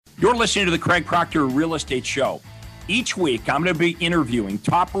You're listening to the Craig Proctor Real Estate Show. Each week, I'm going to be interviewing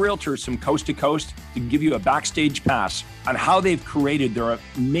top realtors from coast to coast to give you a backstage pass on how they've created their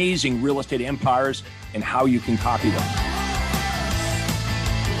amazing real estate empires and how you can copy them.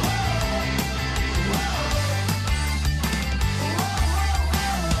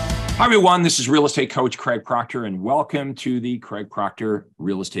 Hi, everyone. This is real estate coach Craig Proctor, and welcome to the Craig Proctor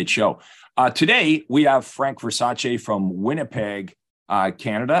Real Estate Show. Today, we have Frank Versace from Winnipeg,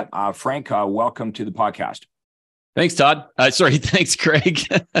 Canada. Frank, welcome to the podcast. Thanks, Todd. Thanks, Craig.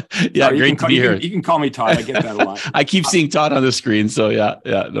 Great to be here. You can call me Todd. I get that a lot. I keep seeing Todd on the screen, so yeah,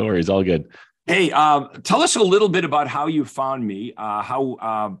 no worries, all good. Hey, tell us a little bit about how you found me,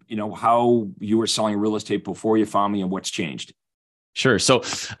 how you were selling real estate before you found me, and what's changed. Sure. So,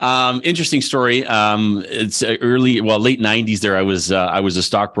 interesting story. It's late 90s there. I was a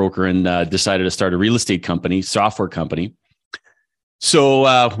stockbroker and decided to start a real estate company, software company. So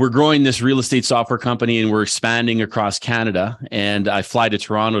we're growing this real estate software company and we're expanding across Canada. And I fly to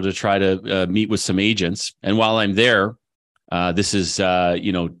Toronto to try to meet with some agents. And while I'm there, this is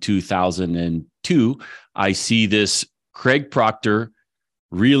 2002, I see this Craig Proctor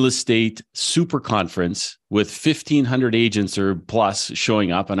real estate super conference with 1,500 agents or plus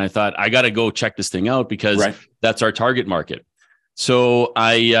showing up. And I thought, I got to go check this thing out because That's our target market. So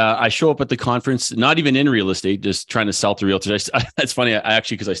I show up at the conference, not even in real estate, just trying to sell to realtors. That's funny.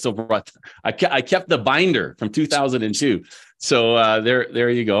 Because I still I kept the binder from 2002. So there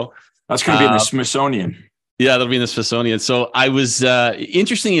you go. That's going to be in the Smithsonian. Yeah, that'll be in the Smithsonian. So I was,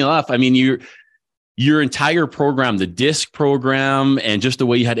 interesting enough, I mean, your entire program, the DISC program, and just the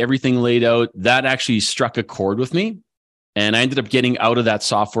way you had everything laid out, that actually struck a chord with me. And I ended up getting out of that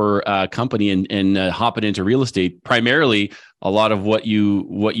software company and hopping into real estate. Primarily, a lot of what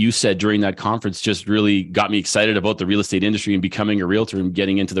you said during that conference just really got me excited about the real estate industry and becoming a realtor and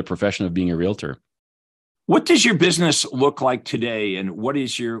getting into the profession of being a realtor. What does your business look like today, and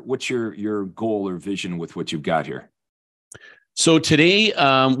what's your goal or vision with what you've got here? So today,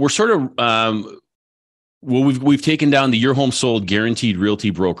 we're sort of we've taken down the Your Home Sold Guaranteed Realty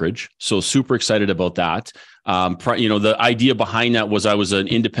Brokerage. So super excited about that. The idea behind that was I was an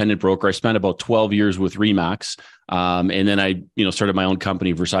independent broker. I spent about 12 years with Remax. And then I, started my own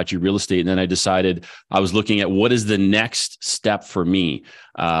company, Versace Real Estate. And then I decided I was looking at what is the next step for me?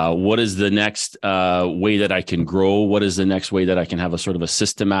 What is the next way that I can grow? What is the next way that I can have a sort of a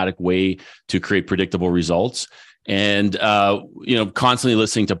systematic way to create predictable results? And, constantly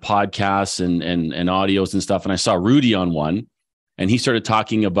listening to podcasts and audios and stuff. And I saw Rudy on one. And he started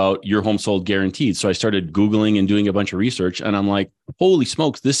talking about Your Home Sold Guaranteed. So I started Googling and doing a bunch of research. And I'm like, holy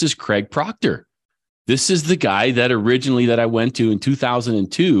smokes, this is Craig Proctor. This is the guy that I went to in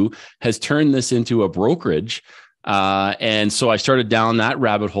 2002 has turned this into a brokerage. And so I started down that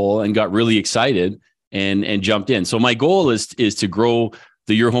rabbit hole and got really excited and jumped in. So my goal is to grow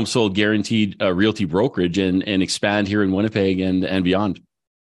the Your Home Sold Guaranteed Realty Brokerage and expand here in Winnipeg and beyond.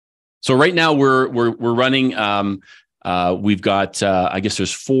 So right now we're running... we've got, I guess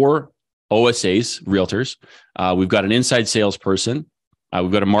there's 4 OSAs, realtors. We've got an inside salesperson.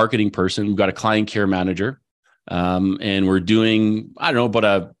 We've got a marketing person. We've got a client care manager. And we're doing, I don't know,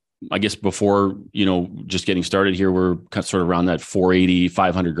 but I guess before, just getting started here, we're sort of around that 480,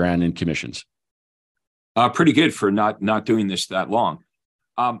 500 grand in commissions. Pretty good for not doing this that long.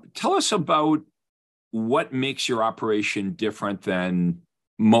 Tell us about what makes your operation different than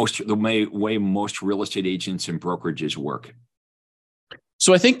the way most real estate agents and brokerages work.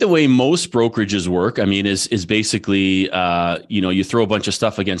 So I think the way most brokerages work, is basically, you throw a bunch of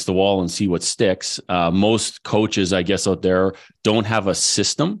stuff against the wall and see what sticks. Most coaches, I guess, out there don't have a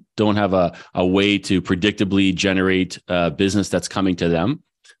system, don't have a way to predictably generate business that's coming to them.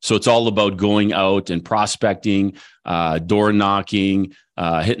 So it's all about going out and prospecting, door knocking,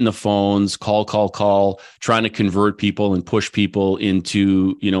 hitting the phones, call, trying to convert people and push people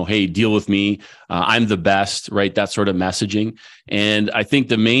into, hey, deal with me. I'm the best, right? That sort of messaging. And I think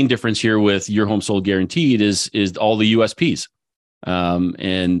the main difference here with Your Home Sold Guaranteed is all the USPs.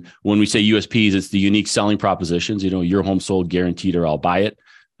 And when we say USPs, it's the unique selling propositions, Your Home Sold Guaranteed or I'll buy it.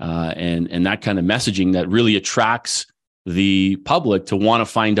 And that kind of messaging that really attracts the public to want to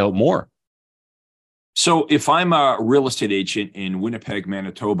find out more. So if I'm a real estate agent in Winnipeg,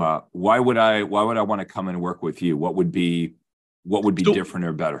 Manitoba, why would I want to come and work with you? What would be different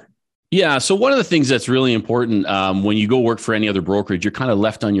or better? Yeah. So one of the things that's really important when you go work for any other brokerage, you're kind of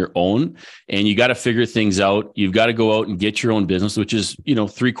left on your own and you got to figure things out. You've got to go out and get your own business, which is,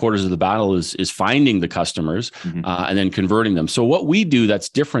 3/4 of the battle is finding the customers and then converting them. So what we do that's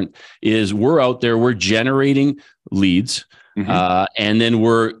different is we're out there, we're generating leads. And then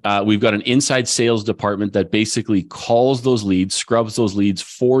we've got an inside sales department that basically calls those leads, scrubs those leads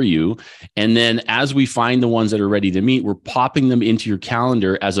for you. And then as we find the ones that are ready to meet, we're popping them into your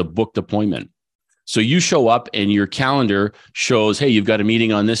calendar as a booked appointment. So you show up and your calendar shows, hey, you've got a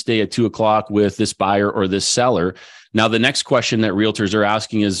meeting on this day at 2:00 with this buyer or this seller. Now, the next question that realtors are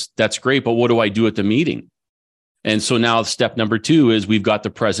asking is, that's great, but what do I do at the meeting? And so now step number 2 is we've got the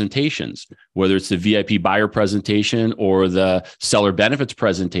presentations, whether it's the VIP buyer presentation or the seller benefits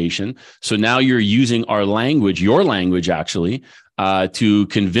presentation. So now you're using our language, your language actually, to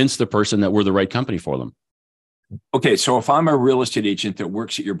convince the person that we're the right company for them. Okay, so if I'm a real estate agent that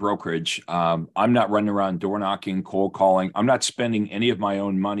works at your brokerage, I'm not running around door knocking, cold calling. I'm not spending any of my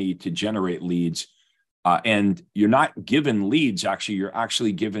own money to generate leads. And you're not given leads, actually, you're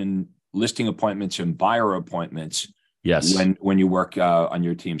actually given listing appointments and buyer appointments. Yes. When you work on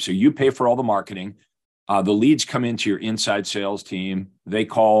your team. So you pay for all the marketing. The leads come into your inside sales team. They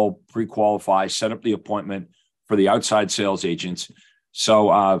call, pre-qualify, set up the appointment for the outside sales agents.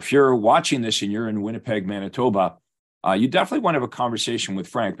 So if you're watching this and you're in Winnipeg, Manitoba, you definitely want to have a conversation with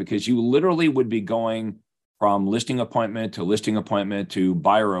Frank, because you literally would be going from listing appointment to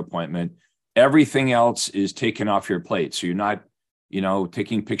buyer appointment. Everything else is taken off your plate. So you're not,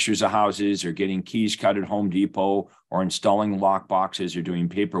 taking pictures of houses or getting keys cut at Home Depot or installing lock boxes or doing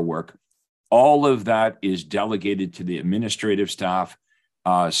paperwork. All of that is delegated to the administrative staff.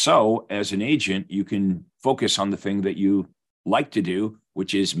 So as an agent, you can focus on the thing that you like to do,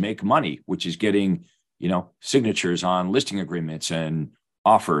 which is make money, which is getting, signatures on listing agreements and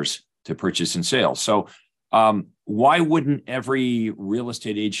offers to purchase and sale. So why wouldn't every real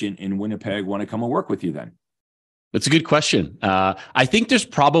estate agent in Winnipeg want to come and work with you then? That's a good question. I think there's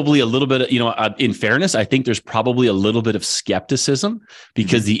probably a little bit of, in fairness, I think there's probably a little bit of skepticism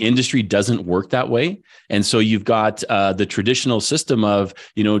because the industry doesn't work that way. And so you've got the traditional system of,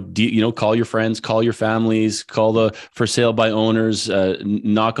 call your friends, call your families, call the for sale by owners,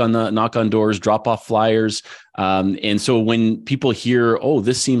 knock on doors, drop off flyers. And so when people hear, oh,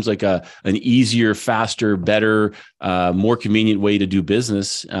 this seems like an easier, faster, better, more convenient way to do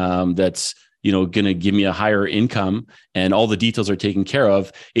business, that's going to give me a higher income and all the details are taken care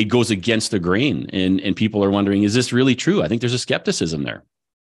of, it goes against the grain. And people are wondering, is this really true? I think there's a skepticism there.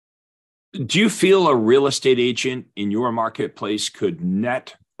 Do you feel a real estate agent in your marketplace could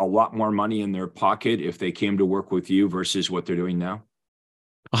net a lot more money in their pocket if they came to work with you versus what they're doing now?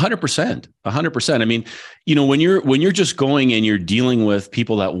 100%. I mean, when you're just going and you're dealing with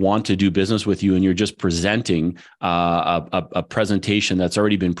people that want to do business with you and you're just presenting a presentation that's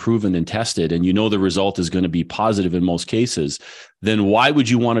already been proven and tested, and the result is going to be positive in most cases, then why would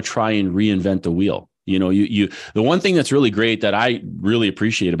you want to try and reinvent the wheel? The one thing that's really great that I really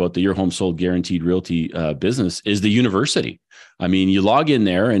appreciate about the Your Home Sold Guaranteed Realty business is the university. I mean, you log in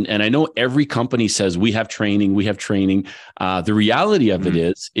there and I know every company says we have training. The reality of it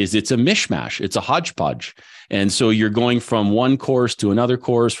is it's a mishmash. It's a hodgepodge. And so you're going from one course to another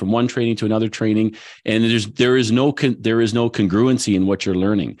course, from one training to another training. And there is no congruency in what you're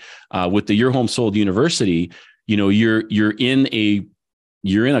learning. With the Your Home Sold University, you're in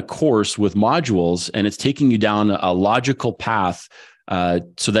a course with modules and it's taking you down a logical path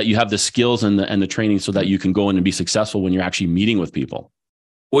so that you have the skills and the training so that you can go in and be successful when you're actually meeting with people.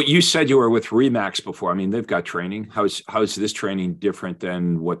 Well, you said you were with Remax before. I mean, they've got training. How's this training different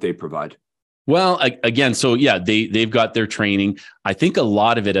than what they provide? Well, again, so yeah, they've got their training. I think a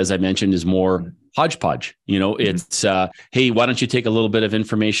lot of it, as I mentioned, is more hodgepodge. It's, hey, why don't you take a little bit of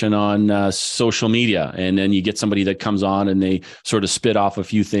information on social media? And then you get somebody that comes on and they sort of spit off a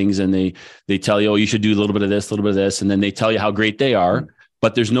few things and they tell you, oh, you should do a little bit of this, a little bit of this. And then they tell you how great they are.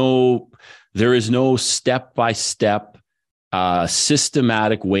 But there is no step-by-step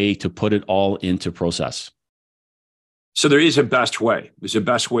systematic way to put it all into process. So there is a best way. There's a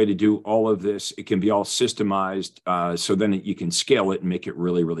best way to do all of this. It can be all systemized. So then you can scale it and make it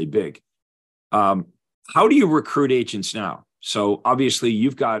really, really big. How do you recruit agents now? So obviously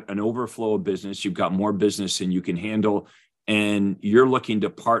you've got an overflow of business. You've got more business than you can handle, and you're looking to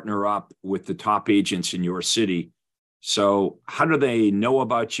partner up with the top agents in your city. So how do they know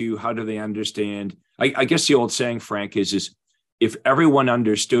about you? How do they understand? I guess the old saying, Frank, is if everyone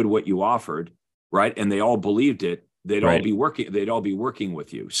understood what you offered, right, and they all believed it, they'd all be working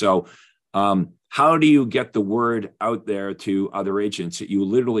with you. So how do you get the word out there to other agents that you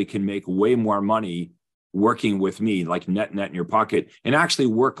literally can make way more money working with me, like net in your pocket, and actually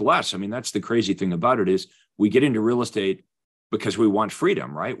work less? I mean, that's the crazy thing about it is we get into real estate because we want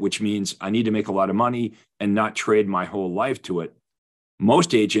freedom, right? Which means I need to make a lot of money and not trade my whole life to it.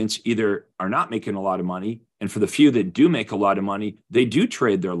 Most agents either are not making a lot of money And for the few that do make a lot of money, they do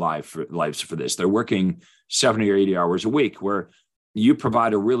trade their lives for this. They're working 70 or 80 hours a week, where you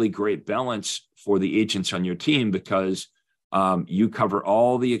provide a really great balance for the agents on your team, because you cover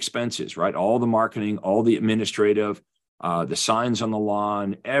all the expenses, right? All the marketing, all the administrative, the signs on the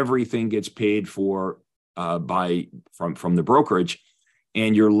lawn, everything gets paid for from the brokerage.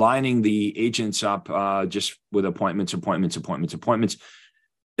 And you're lining the agents up just with appointments. And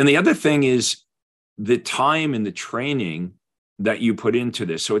the other thing is the time and the training that you put into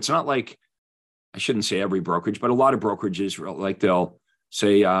this. So it's not like, I shouldn't say every brokerage, but a lot of brokerages, like they'll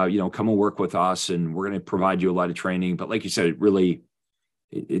say, come and work with us and we're going to provide you a lot of training. But like you said,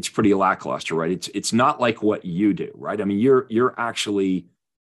 it's pretty lackluster, right? It's not like what you do, right? I mean, you're actually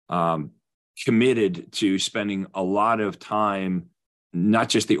committed to spending a lot of time, not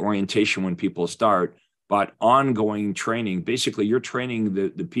just the orientation when people start, but ongoing training. Basically, you're training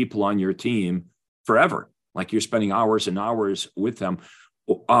the people on your team forever. Like, you're spending hours and hours with them.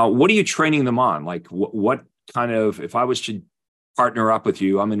 What are you training them on? Like, what kind of, if I was to partner up with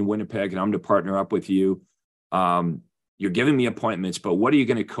you, I'm in Winnipeg and I'm to partner up with you, you're giving me appointments, but what are you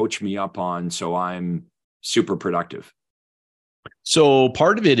going to coach me up on so I'm super productive? So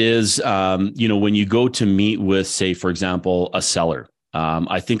part of it is, when you go to meet with, say, for example, a seller,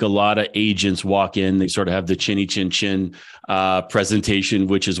 I think a lot of agents walk in, they sort of have the chinny chin chin presentation,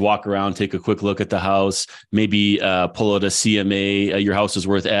 which is walk around, take a quick look at the house, maybe pull out a CMA, your house is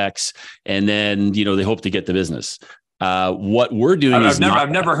worth X, and then, they hope to get the business. What we're doing I've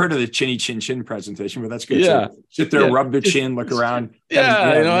never heard of the chinny chin chin presentation, but that's good. Yeah. So sit there, rub the chin, look around.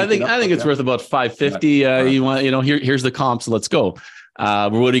 Yeah. I think it's worth about $550. You want, here's the comps. Let's go.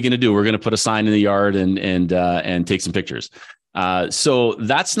 What are you going to do? We're going to put a sign in the yard and take some pictures. So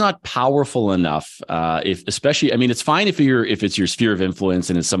that's not powerful enough. Especially, it's fine if it's your sphere of influence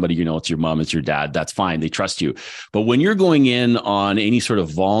and it's somebody, it's your mom, it's your dad, that's fine. They trust you. But when you're going in on any sort of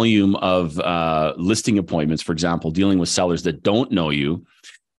volume of, listing appointments, for example, dealing with sellers that don't know you,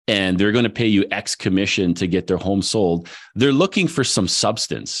 and they're going to pay you X commission to get their home sold, they're looking for some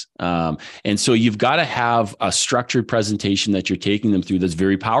substance. And so you've got to have a structured presentation that you're taking them through that's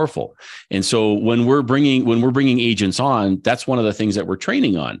very powerful. And so when we're bringing agents on, that's one of the things that we're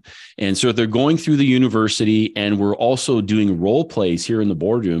training on. And so they're going through the university, and we're also doing role plays here in the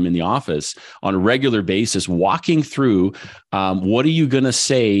boardroom, in the office, on a regular basis, walking through what are you going to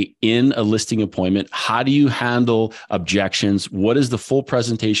say in a listing appointment? How do you handle objections? What is the full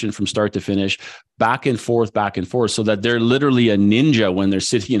presentation from start to finish, back and forth, so that they're literally a ninja when they're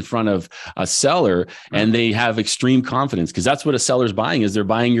sitting in front of a seller, and they have extreme confidence, because that's what a seller's buying is. They're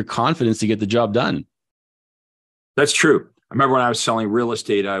buying your confidence to get the job done. That's true. I remember when I was selling real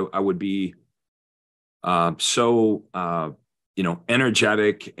estate, I would be so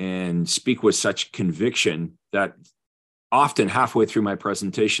energetic and speak with such conviction that often halfway through my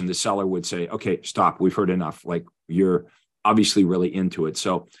presentation, the seller would say, "Okay, stop. We've heard enough. Like, you're obviously really into it."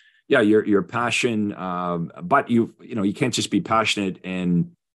 So yeah, your passion, but you can't just be passionate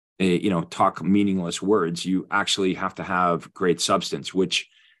and talk meaningless words. You actually have to have great substance, which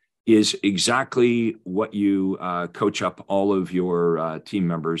is exactly what you coach up all of your team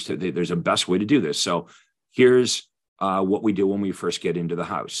members to. There's a best way to do this. So here's what we do when we first get into the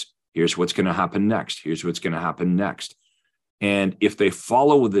house. Here's what's going to happen next. Here's what's going to happen next. And if they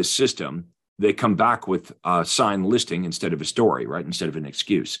follow this system, they come back with a signed listing instead of a story, right? Instead of an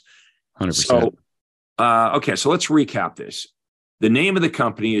excuse. 100%. So, okay, so let's recap this. The name of the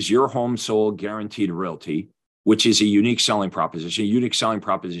company is Your Home Sold Guaranteed Realty, which is a unique selling proposition. A unique selling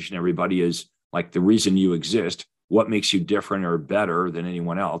proposition, everybody, is like the reason you exist. What makes you different or better than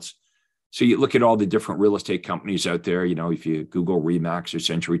anyone else? So you look at all the different real estate companies out there, if you Google Remax or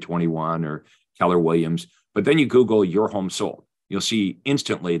Century 21 or Keller Williams, but then you Google Your Home Sold, you'll see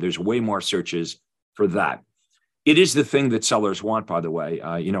instantly there's way more searches for that. It is the thing that sellers want, by the way.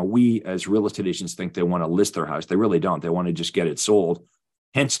 We as real estate agents think they want to list their house. They really don't. They want to just get it sold.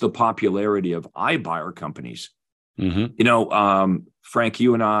 Hence the popularity of iBuyer companies. Mm-hmm. Frank,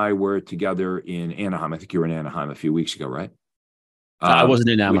 you and I were together in Anaheim. I think you were in Anaheim a few weeks ago, right? I wasn't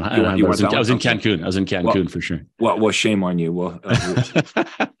in Anaheim. I was in Cancun. I was in Cancun for sure. Well, shame on you. Well,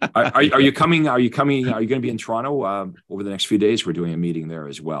 are you coming? Are you going to be in Toronto over the next few days? We're doing a meeting there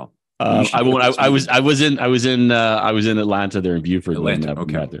as well. I won't. I was in Atlanta there in Beaufort. Atlanta.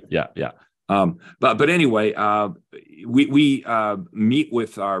 Okay. Yeah. But anyway, we meet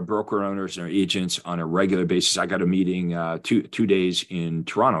with our broker owners and our agents on a regular basis. I got a meeting 2 days in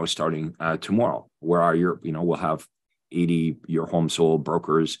Toronto starting tomorrow, where we'll have 80 Your Home Sold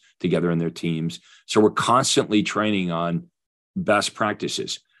brokers together in their teams. So we're constantly training on best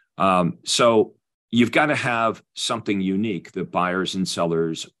practices. So you've got to have something unique that buyers and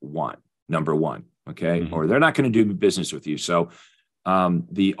sellers want, number one, okay? Or they're not going to do business with you. So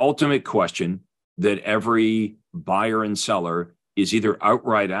the ultimate question that every buyer and seller is either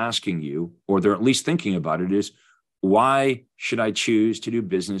outright asking you, or they're at least thinking about it, is why should I choose to do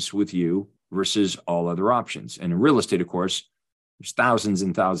business with you versus all other options? And in real estate, of course, there's thousands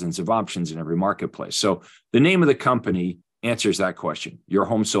and thousands of options in every marketplace. So the name of the company answers that question. Your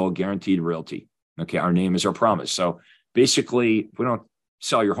Home Sold Guaranteed Realty. Okay, our name is our promise. So basically, if we don't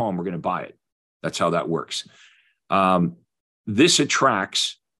sell your home, we're going to buy it. That's how that works. This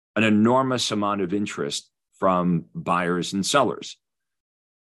attracts an enormous amount of interest from buyers and sellers.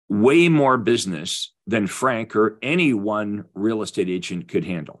 Way more business than Frank or any one real estate agent could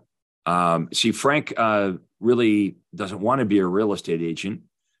handle. See, Frank really doesn't want to be a real estate agent.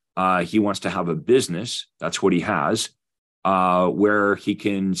 He wants to have a business. That's what he has, where he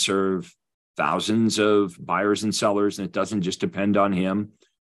can serve thousands of buyers and sellers, and it doesn't just depend on him.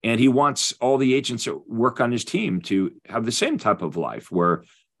 And he wants all the agents that work on his team to have the same type of life, where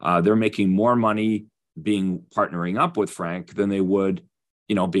they're making more money partnering up with Frank than they would,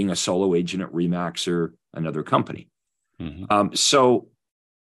 being a solo agent at Remax or another company. So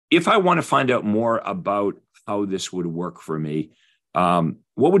if I want to find out more about how this would work for me, what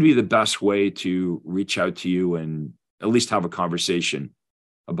would be the best way to reach out to you and at least have a conversation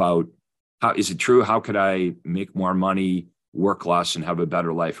about how is it true? How could I make more money, work less, and have a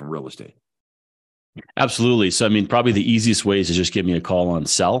better life in real estate? Absolutely. So, probably the easiest way is to just give me a call on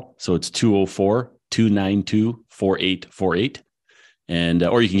cell. So it's 204-292-4848. And,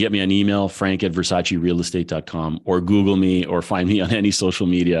 or you can get me an email, frank@versacerealestate.com, or Google me or find me on any social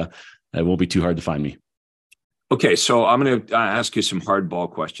media. It won't be too hard to find me. Okay. So I'm going to ask you some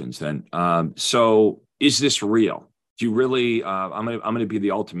hardball questions then. So is this real? Do you really, I'm going to be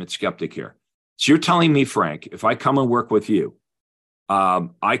the ultimate skeptic here. So you're telling me, Frank, if I come and work with you,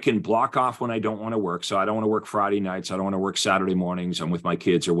 I can block off when I don't want to work. So I don't want to work Friday nights. I don't want to work Saturday mornings. I'm with my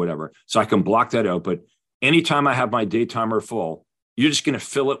kids or whatever. So I can block that out. But anytime I have my day timer full, you're just going to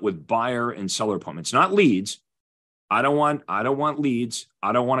fill it with buyer and seller appointments, not leads. I don't want leads.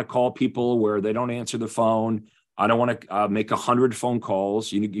 I don't want to call people where they don't answer the phone. I don't want to make 100 phone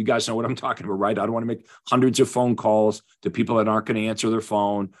calls. You guys know what I'm talking about, right? I don't want to make hundreds of phone calls to people that aren't going to answer their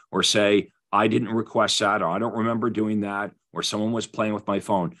phone or say, I didn't request that, or I don't remember doing that, or someone was playing with my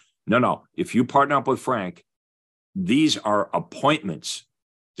phone. No. If you partner up with Frank, these are appointments.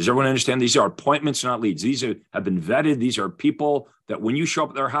 Does everyone understand? These are appointments, not leads. These have been vetted. These are people that when you show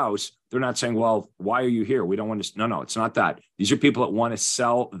up at their house, they're not saying, well, why are you here? We don't want to. No, it's not that. These are people that want to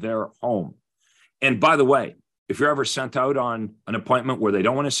sell their home. And by the way, if you're ever sent out on an appointment where they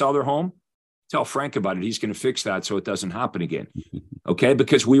don't want to sell their home, tell Frank about it. He's going to fix that so it doesn't happen again. Okay?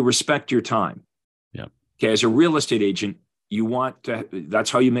 Because we respect your time. Yeah. Okay. As a real estate agent, that's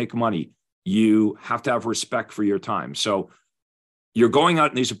how you make money. You have to have respect for your time. So you're going out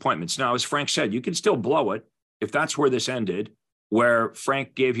in these appointments. Now, as Frank said, you can still blow it if that's where this ended, where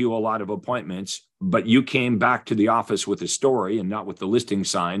Frank gave you a lot of appointments, but you came back to the office with a story and not with the listing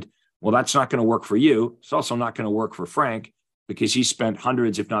signed. Well, that's not going to work for you. It's also not going to work for Frank because he spent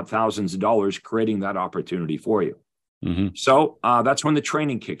hundreds, if not thousands of dollars creating that opportunity for you. So that's when the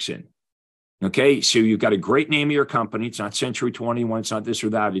training kicks in. Okay. So you've got a great name of your company. It's not Century 21. It's not this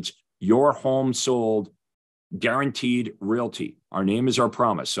or that. It's Your Home Sold Guaranteed Realty. Our name is our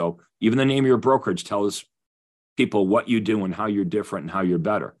promise. So even the name of your brokerage tells people what you do and how you're different and how you're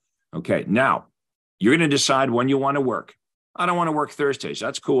better. Okay. Now you're going to decide when you want to work. I don't want to work Thursdays.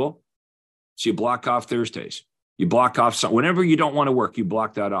 That's cool. So you block off Thursdays. You block off whenever you don't want to work, you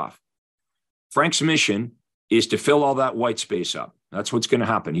block that off. Frank's mission is to fill all that white space up. That's what's going to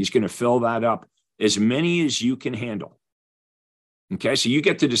happen. He's going to fill that up, as many as you can handle. Okay. So you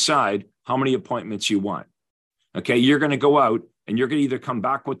get to decide how many appointments you want. Okay. You're going to go out and you're going to either come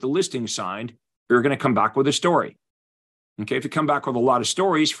back with the listing signed or you're going to come back with a story. Okay. If you come back with a lot of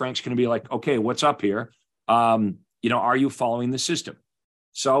stories, Frank's going to be like, okay, what's up here? Are you following the system?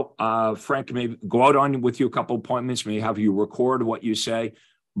 So Frank may go out on with you a couple appointments, may have you record what you say.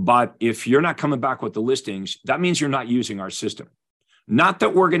 But if you're not coming back with the listings, that means you're not using our system. Not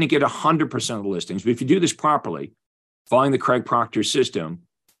that we're going to get 100% of the listings, but if you do this properly, following the Craig Proctor system,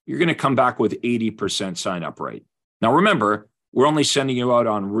 you're going to come back with 80% sign-up rate. Now, remember, we're only sending you out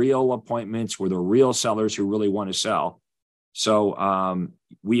on real appointments where the real sellers who really want to sell. So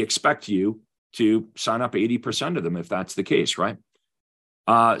we expect you to sign up 80% of them if that's the case, right?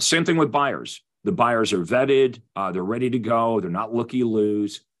 Same thing with buyers. The buyers are vetted. They're ready to go. They're not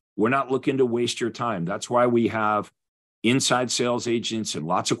looky-loos. We're not looking to waste your time. That's why we have inside sales agents and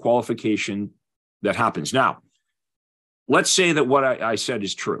lots of qualification that happens. Now, let's say that what I said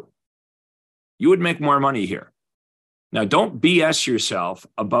is true. You would make more money here. Now, don't BS yourself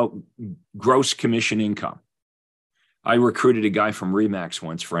about gross commission income. I recruited a guy from Remax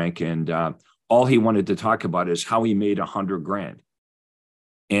once, Frank, and all he wanted to talk about is how he made $100,000.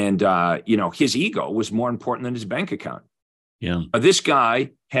 And, his ego was more important than his bank account. Yeah. This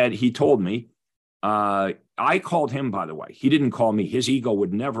guy he told me, I called him, by the way. He didn't call me. His ego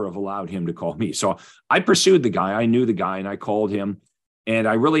would never have allowed him to call me. So I pursued the guy. I knew the guy and I called him. And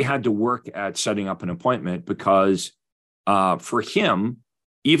I really had to work at setting up an appointment because for him,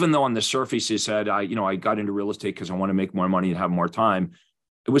 even though on the surface he said, I got into real estate because I want to make more money and have more time,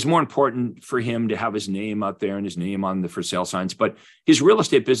 it was more important for him to have his name out there and his name on the for sale signs. But his real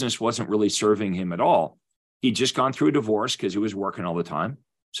estate business wasn't really serving him at all. He'd just gone through a divorce because he was working all the time.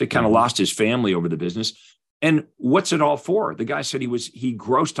 So he kind of lost his family over the business. And what's it all for? The guy said he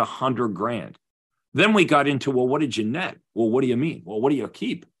grossed $100,000. Then we got into, well, what did you net? Well, what do you mean? Well, what do you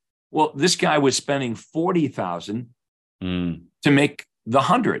keep? Well, this guy was spending $40,000 to make the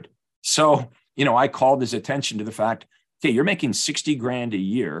 100. So, I called his attention to the fact, okay, you're making $60,000 a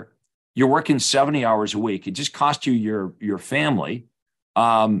year. You're working 70 hours a week. It just cost you your family.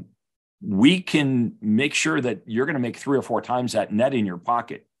 We can make sure that you're going to make 3 or 4 times that net in your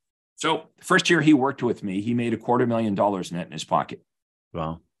pocket. So first year he worked with me, he made $250,000 net in his pocket.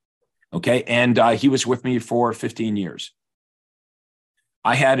 Wow. Okay. And he was with me for 15 years.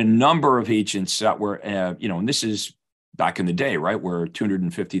 I had a number of agents that were, and this is back in the day, right, where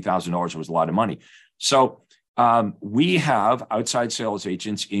 $250,000 was a lot of money. So we have outside sales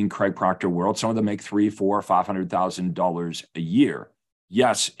agents in Craig Proctor world. Some of them make $300,000, $400,000, $500,000 a year.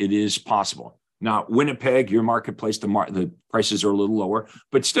 Yes, it is possible. Now, Winnipeg, your marketplace, the prices are a little lower,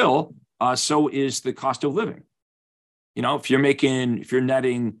 but still, so is the cost of living. If you're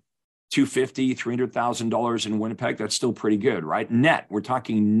netting $250,000, $300,000 in Winnipeg, that's still pretty good, right? Net, we're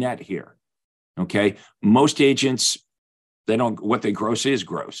talking net here. Okay. Most agents, what they gross is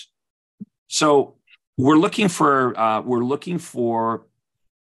gross. So we're looking for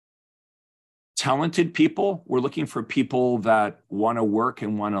talented people. We're looking for people that want to work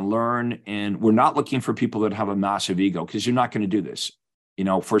and want to learn. And we're not looking for people that have a massive ego, because you're not going to do this.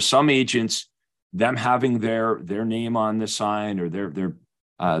 For some agents, them having their name on the sign or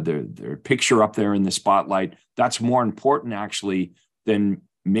their picture up there in the spotlight, that's more important actually than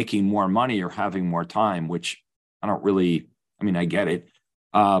making more money or having more time, which I get it.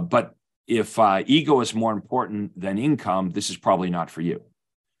 But if ego is more important than income, this is probably not for you.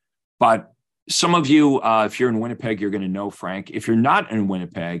 But some of you, if you're in Winnipeg, you're going to know Frank. If you're not in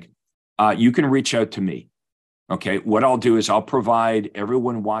Winnipeg, you can reach out to me. Okay. What I'll do is I'll provide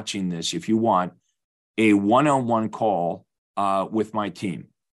everyone watching this, if you want, a one-on-one call with my team.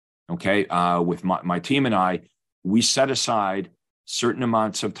 Okay. With my team and I, we set aside certain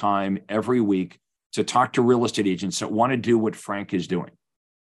amounts of time every week to talk to real estate agents that want to do what Frank is doing.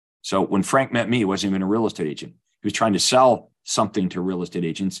 So when Frank met me, he wasn't even a real estate agent. He was trying to sell something to real estate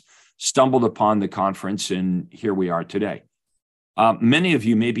agents, stumbled upon the conference, and here we are today. Many of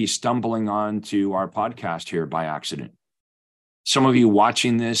you may be stumbling onto our podcast here by accident. Some of you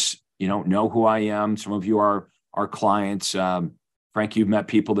watching this, know who I am. Some of you are our clients. Frank, you've met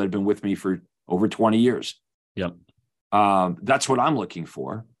people that have been with me for over 20 years. Yep. That's what I'm looking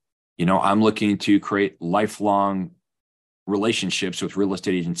for. I'm looking to create lifelong relationships with real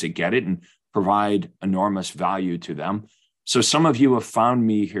estate agents that get it and provide enormous value to them. So some of you have found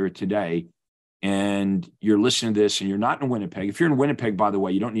me here today and you're listening to this and you're not in Winnipeg. If you're in Winnipeg, by the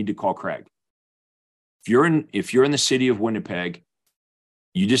way, you don't need to call Craig. If you're in the city of Winnipeg,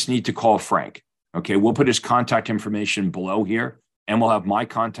 you just need to call Frank. Okay. We'll put his contact information below here and we'll have my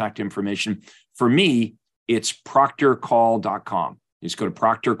contact information. For me, it's proctorcall.com. You just go to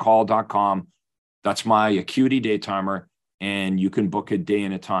proctorcall.com. That's my Acuity day timer, and you can book a day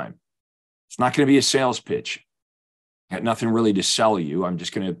and a time. It's not going to be a sales pitch. I got nothing really to sell you. I'm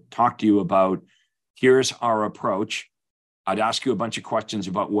just going to talk to you about, here's our approach. I'd ask you a bunch of questions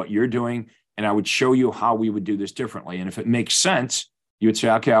about what you're doing, and I would show you how we would do this differently. And if it makes sense, you would say,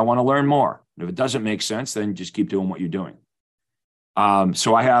 okay, I want to learn more. And if it doesn't make sense, then just keep doing what you're doing.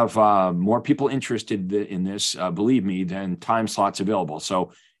 So I have more people interested in this, believe me, than time slots available.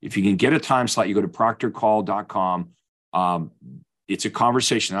 So if you can get a time slot, you go to proctorcall.com. It's a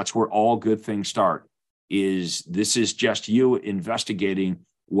conversation. That's where all good things start. This is just you investigating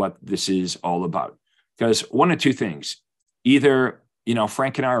what this is all about. Because one of two things, either,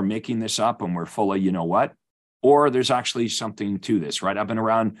 Frank and I are making this up and we're full of, what, or there's actually something to this, right? I've been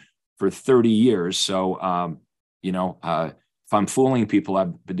around for 30 years. So, If I'm fooling people,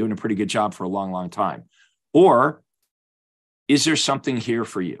 I've been doing a pretty good job for a long, long time. Or is there something here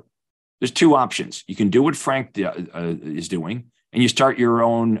for you? There's two options. You can do what Frank is doing, and you start your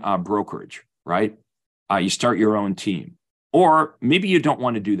own brokerage, right? You start your own team. Or maybe you don't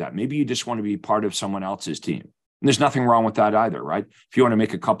want to do that. Maybe you just want to be part of someone else's team. And there's nothing wrong with that either, right? If you want to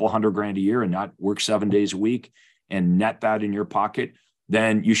make a couple $100,000 a year and not work 7 days a week and net that in your pocket,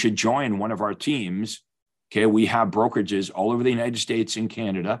 then you should join one of our teams. Okay, we have brokerages all over the United States and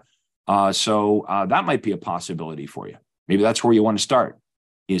Canada. So that might be a possibility for you. Maybe that's where you want to start,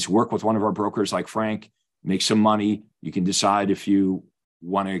 is work with one of our brokers like Frank, make some money. You can decide if you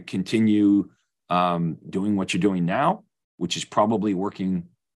want to continue doing what you're doing now, which is probably working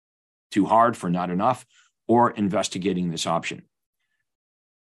too hard for not enough, or investigating this option.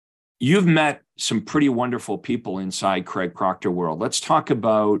 You've met some pretty wonderful people inside Craig Proctor world. Let's talk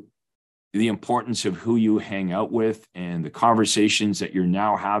about the importance of who you hang out with and the conversations that you're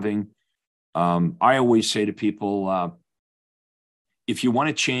now having. I always say to people, if you want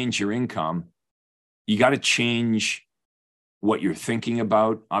to change your income, you got to change what you're thinking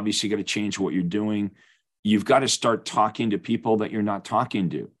about. Obviously, you got to change what you're doing. You've got to start talking to people that you're not talking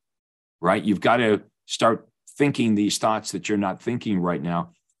to, right? You've got to start thinking these thoughts that you're not thinking right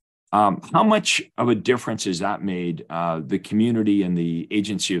now. How much of a difference has that made the community and the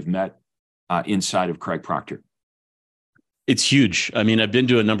agency you've met inside of Craig Proctor? It's huge. I mean, I've been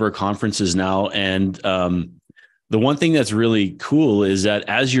to a number of conferences now, and the one thing that's really cool is that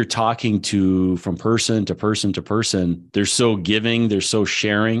as you're talking to from person to person to person, they're so giving, they're so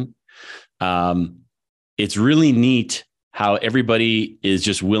sharing. It's really neat how everybody is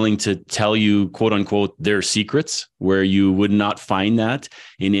just willing to tell you, quote unquote, their secrets, where you would not find that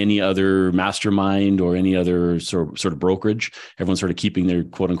in any other mastermind or any other sort of brokerage. Everyone's sort of keeping their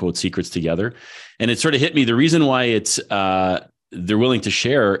quote unquote secrets together. And it sort of hit me. The reason why it's they're willing to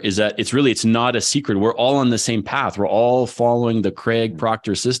share is that it's not a secret. We're all on the same path. We're all following the Craig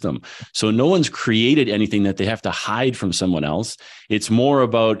Proctor system. So no one's created anything that they have to hide from someone else. It's more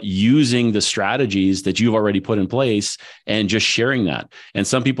about using the strategies that you've already put in place and just sharing that. And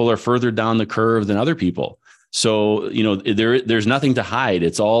some people are further down the curve than other people. So, there's nothing to hide.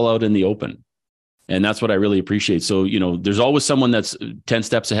 It's all out in the open. And that's what I really appreciate. So, there's always someone that's 10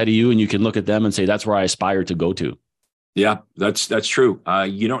 steps ahead of you, and you can look at them and say, that's where I aspire to go to. Yeah, that's true.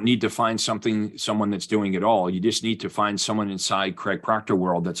 You don't need to find someone that's doing it all. You just need to find someone inside Craig Proctor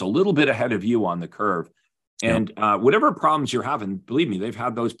world that's a little bit ahead of you on the curve. And whatever problems you're having, believe me, they've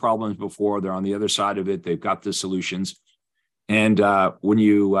had those problems before. They're on the other side of it. They've got the solutions. And when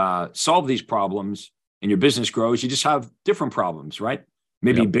you solve these problems and your business grows, you just have different problems, right?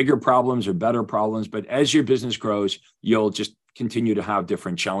 Maybe bigger problems or better problems. But as your business grows, you'll just continue to have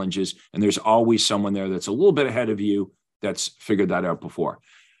different challenges. And there's always someone there that's a little bit ahead of you that's figured that out before.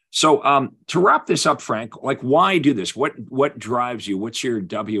 So to wrap this up, Frank, like, why do this? What drives you? What's your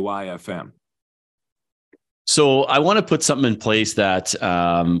WIFM? So I want to put something in place that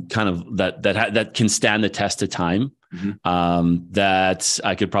that can stand the test of time. Mm-hmm. That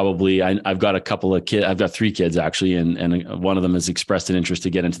I could probably, I've got a couple of kids. I've got 3 kids actually. And one of them has expressed an interest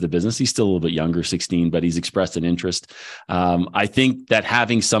to get into the business. He's still a little bit younger, 16, but he's expressed an interest. I think that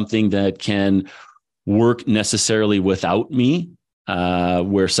having something that can work necessarily without me, I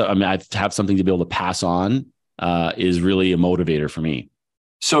have something to be able to pass on, is really a motivator for me.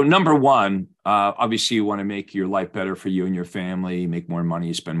 So number one, obviously you want to make your life better for you and your family, make more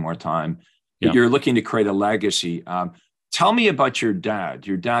money, spend more time. But you're looking to create a legacy. Tell me about your dad.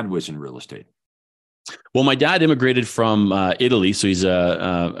 Your dad was in real estate. Well, my dad immigrated from Italy, so he's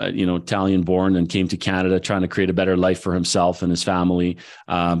Italian born, and came to Canada trying to create a better life for himself and his family.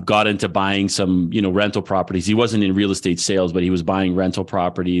 Got into buying some rental properties. He wasn't in real estate sales, but he was buying rental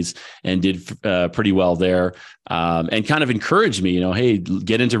properties and did pretty well there. And kind of encouraged me, hey,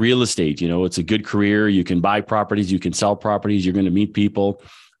 get into real estate. It's a good career. You can buy properties, you can sell properties, you're going to meet people.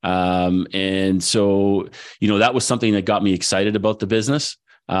 And so that was something that got me excited about the business.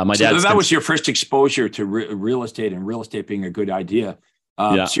 My dad. So that was your first exposure to real estate, and real estate being a good idea.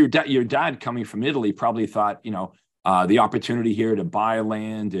 So your dad coming from Italy probably thought, the opportunity here to buy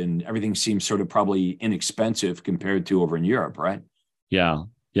land and everything seems sort of probably inexpensive compared to over in Europe, right? Yeah.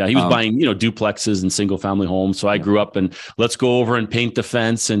 Yeah. He was buying, duplexes and single family homes. So I grew up and let's go over and paint the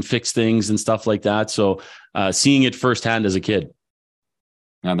fence and fix things and stuff like that. So seeing it firsthand as a kid.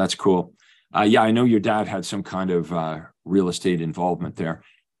 Yeah, that's cool. I know your dad had some kind of real estate involvement there.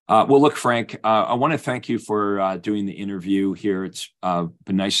 Well, look, Frank, I want to thank you for doing the interview here. It's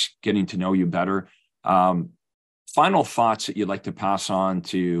been nice getting to know you better. Final thoughts that you'd like to pass on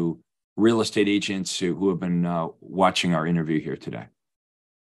to real estate agents who have been watching our interview here today?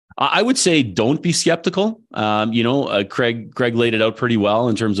 I would say don't be skeptical. Craig laid it out pretty well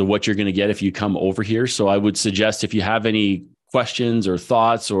in terms of what you're going to get if you come over here. So I would suggest if you have any questions or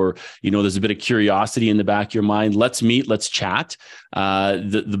thoughts, or there's a bit of curiosity in the back of your mind, let's meet, let's chat.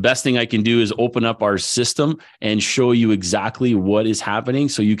 The best thing I can do is open up our system and show you exactly what is happening,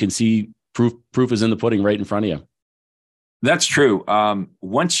 so you can see proof is in the pudding right in front of you. That's true.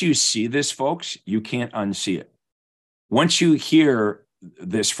 Once you see this, folks, you can't unsee it. Once you hear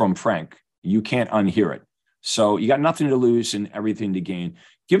this from Frank, you can't unhear it. So you got nothing to lose and everything to gain.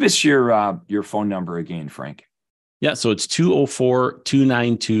 Give us your phone number again, Frank. Yeah, so it's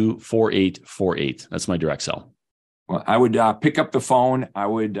 204-292-4848. That's my direct cell. Well, I would pick up the phone. I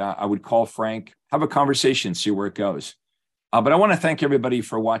would call Frank, have a conversation, see where it goes. But I want to thank everybody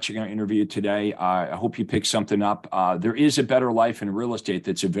for watching our interview today. I hope you pick something up. There is a better life in real estate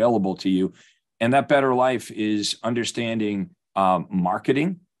that's available to you. And that better life is understanding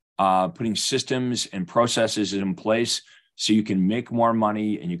marketing, putting systems and processes in place so you can make more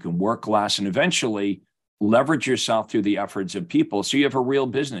money and you can work less and eventually leverage yourself through the efforts of people so you have a real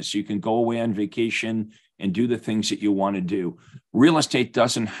business. You can go away on vacation and do the things that you want to do. Real estate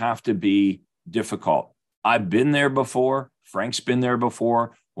doesn't have to be difficult. I've been there before. Frank's been there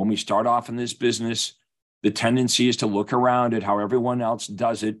before. When we start off in this business, the tendency is to look around at how everyone else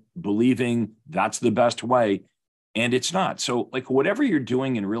does it, believing that's the best way. And it's not. So whatever you're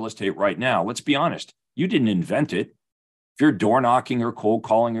doing in real estate right now, let's be honest, you didn't invent it. If you're door knocking or cold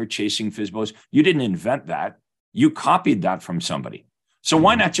calling or chasing FSBOs, you didn't invent that. You copied that from somebody. So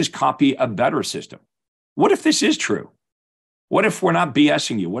why not just copy a better system? What if this is true? What if we're not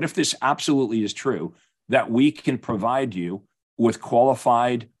BSing you? What if this absolutely is true, that we can provide you with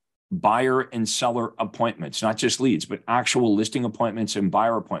qualified buyer and seller appointments, not just leads, but actual listing appointments and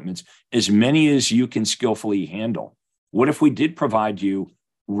buyer appointments, as many as you can skillfully handle? What if we did provide you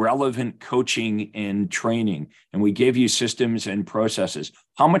relevant coaching and training, and we gave you systems and processes?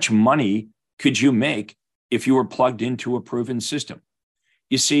 How much money could you make if you were plugged into a proven system?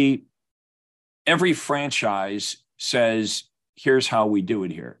 You see, every franchise says, here's how we do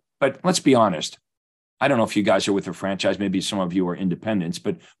it here. But let's be honest. I don't know if you guys are with a franchise. Maybe some of you are independents,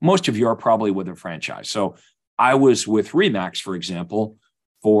 but most of you are probably with a franchise. So I was with RE/MAX, for example,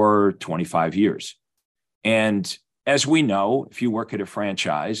 for 25 years. And as we know, if you work at a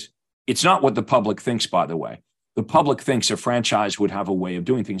franchise, it's not what the public thinks, by the way. The public thinks a franchise would have a way of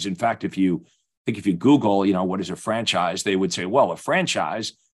doing things. In fact, if you Google, what is a franchise, they would say, well, a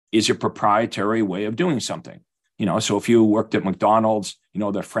franchise is a proprietary way of doing something. So if you worked at McDonald's,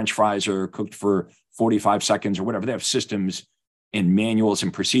 the French fries are cooked for 45 seconds or whatever. They have systems and manuals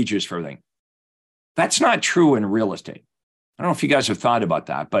and procedures for everything. That's not true in real estate. I don't know if you guys have thought about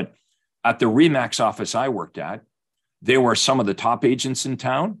that, but at the RE/MAX office I worked at, there were some of the top agents in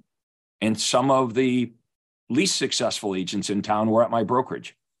town, and some of the least successful agents in town were at my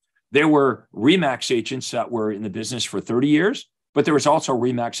brokerage. There were RE/MAX agents that were in the business for 30 years, but there was also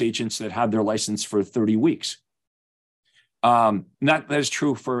RE/MAX agents that had their license for 30 weeks. That is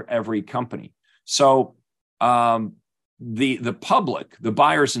true for every company. So the public, the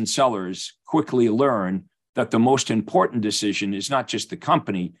buyers and sellers, quickly learn that the most important decision is not just the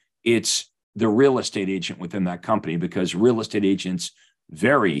company, it's the real estate agent within that company, because real estate agents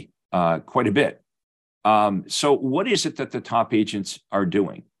vary quite a bit. So what is it that the top agents are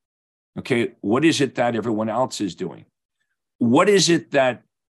doing? Okay, what is it that everyone else is doing? What is it that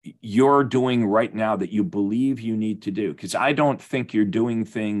you're doing right now that you believe you need to do? Because I don't think you're doing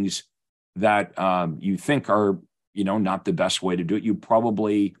things that you think are, not the best way to do it. You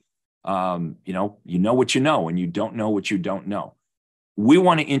probably, you know what you know, and you don't know what you don't know. We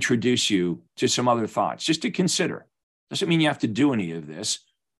want to introduce you to some other thoughts just to consider. Doesn't mean you have to do any of this,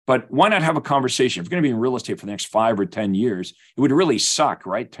 but why not have a conversation? If you're going to be in real estate for the next 5 or 10 years, it would really suck,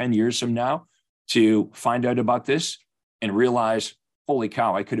 right? 10 years from now to find out about this and realize, holy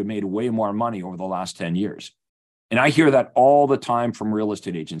cow, I could have made way more money over the last 10 years. And I hear that all the time from real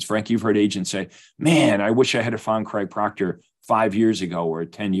estate agents. Frank, you've heard agents say, man, I wish I had found Craig Proctor 5 years ago or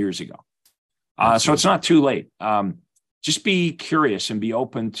 10 years ago. So it's not too late. Just be curious and be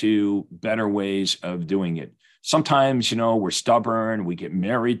open to better ways of doing it. Sometimes, we're stubborn. We get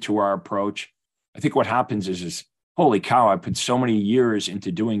married to our approach. I think what happens is holy cow, I put so many years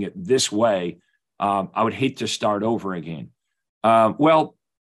into doing it this way. I would hate to start over again. Well,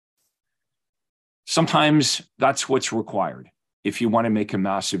 sometimes that's what's required. If you want to make a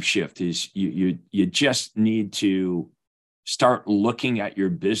massive shift, is you just need to start looking at your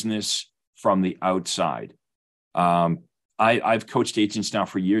business from the outside. I've coached agents now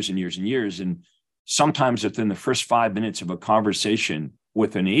for years and years and years. And sometimes within the first 5 minutes of a conversation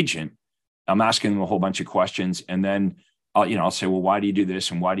with an agent, I'm asking them a whole bunch of questions. And then I'll say, well, why do you do this?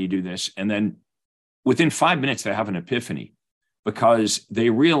 And why do you do this? And then within 5 minutes, they have an epiphany because they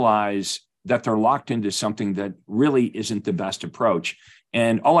realize that they're locked into something that really isn't the best approach.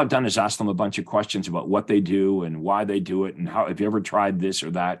 And all I've done is ask them a bunch of questions about what they do and why they do it and how, have you ever tried this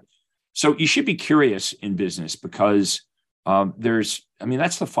or that? So you should be curious in business because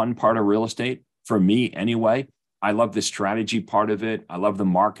that's the fun part of real estate for me anyway. I love the strategy part of it. I love the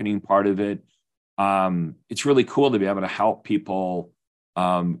marketing part of it. It's really cool to be able to help people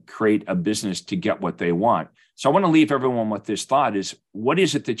create a business to get what they want. So I want to leave everyone with this thought is, what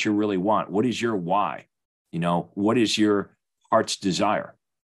is it that you really want? What is your why? What is your heart's desire?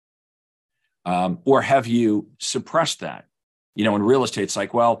 Or have you suppressed that? In real estate, it's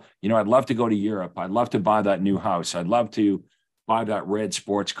like, well, I'd love to go to Europe. I'd love to buy that new house. I'd love to buy that red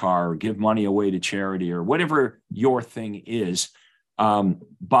sports car or give money away to charity or whatever your thing is.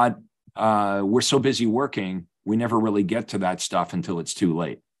 But we're so busy working, we never really get to that stuff until it's too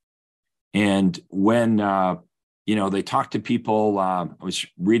late. And when, they talk to people, I was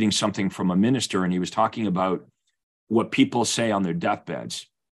reading something from a minister and he was talking about what people say on their deathbeds.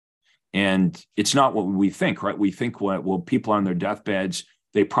 And it's not what we think, right? We think people on their deathbeds,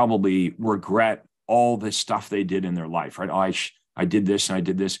 they probably regret all the stuff they did in their life, right? Oh, I did this and I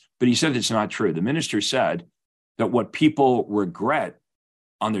did this. But he said it's not true. The minister said that what people regret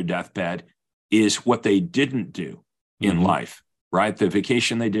on their deathbed is what they didn't do in life, right? The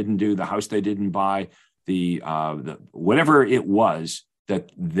vacation they didn't do, the house they didn't buy, the whatever it was that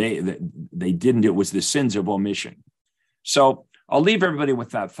they didn't do, it was the sins of omission. So I'll leave everybody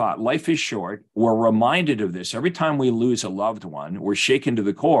with that thought. Life is short. We're reminded of this. Every time we lose a loved one, we're shaken to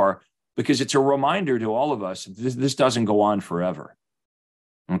the core because it's a reminder to all of us, this doesn't go on forever.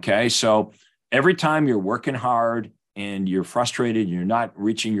 Okay. So every time you're working hard and you're frustrated, and you're not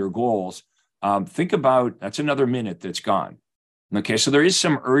reaching your goals, think about that's another minute that's gone. Okay. So there is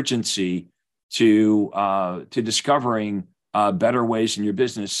some urgency to discovering better ways in your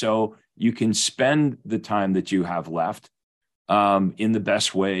business so you can spend the time that you have left in the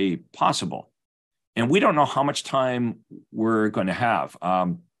best way possible. And we don't know how much time we're going to have.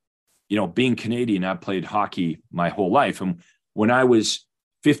 Being Canadian, I played hockey my whole life. And when I was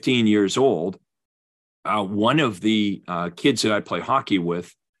 15 years old, one of the kids that I played hockey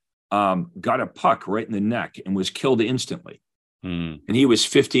with got a puck right in the neck and was killed instantly. And he was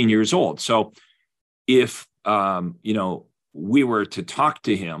 15 years old. So if, we were to talk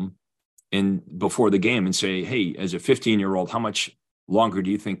to him before the game and say, hey, as a 15-year-old, how much longer do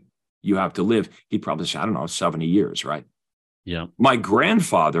you think you have to live? He'd probably say, I don't know, 70 years, right? Yeah. My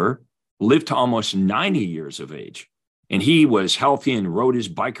grandfather lived to almost 90 years of age, and he was healthy and rode his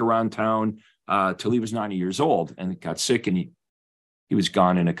bike around town till he was 90 years old and got sick, and he was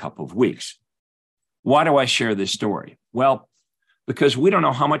gone in a couple of weeks. Why do I share this story? Well, because we don't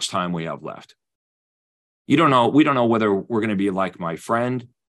know how much time we have left. We don't know whether we're going to be like my friend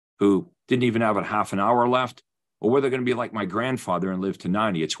who didn't even have a half an hour left, or whether they're going to be like my grandfather and live to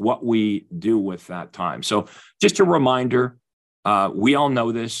 90. It's what we do with that time. So just a reminder, we all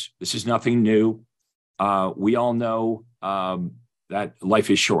know this. This is nothing new. We all know that life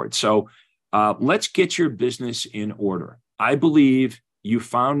is short. So let's get your business in order. I believe you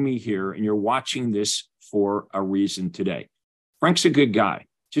found me here and you're watching this for a reason today. Frank's a good guy.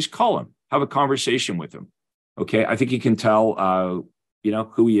 Just call him, have a conversation with him. Okay. I think you can tell,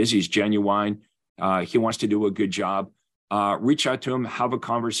 who he is. He's genuine. He wants to do a good job. Reach out to him, have a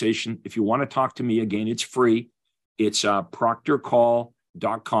conversation. If you want to talk to me again, it's free. It's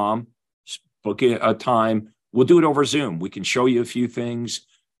proctorcall.com. Book a time. We'll do it over Zoom. We can show you a few things.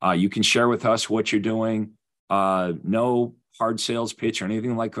 You can share with us what you're doing. No hard sales pitch or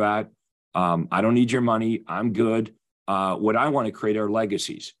anything like that. I don't need your money. I'm good. What I want to create are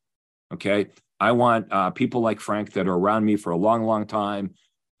legacies. Okay. I want people like Frank that are around me for a long, long time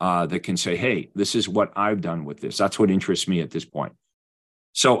that can say, hey, this is what I've done with this. That's what interests me at this point.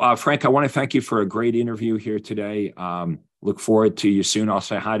 So, Frank, I want to thank you for a great interview here today. Look forward to you soon. I'll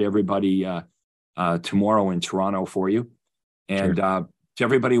say hi to everybody tomorrow in Toronto for you. And to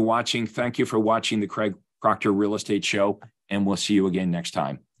everybody watching, thank you for watching the Craig Proctor Real Estate Show, and we'll see you again next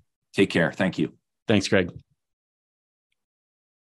time. Take care. Thank you. Thanks, Craig.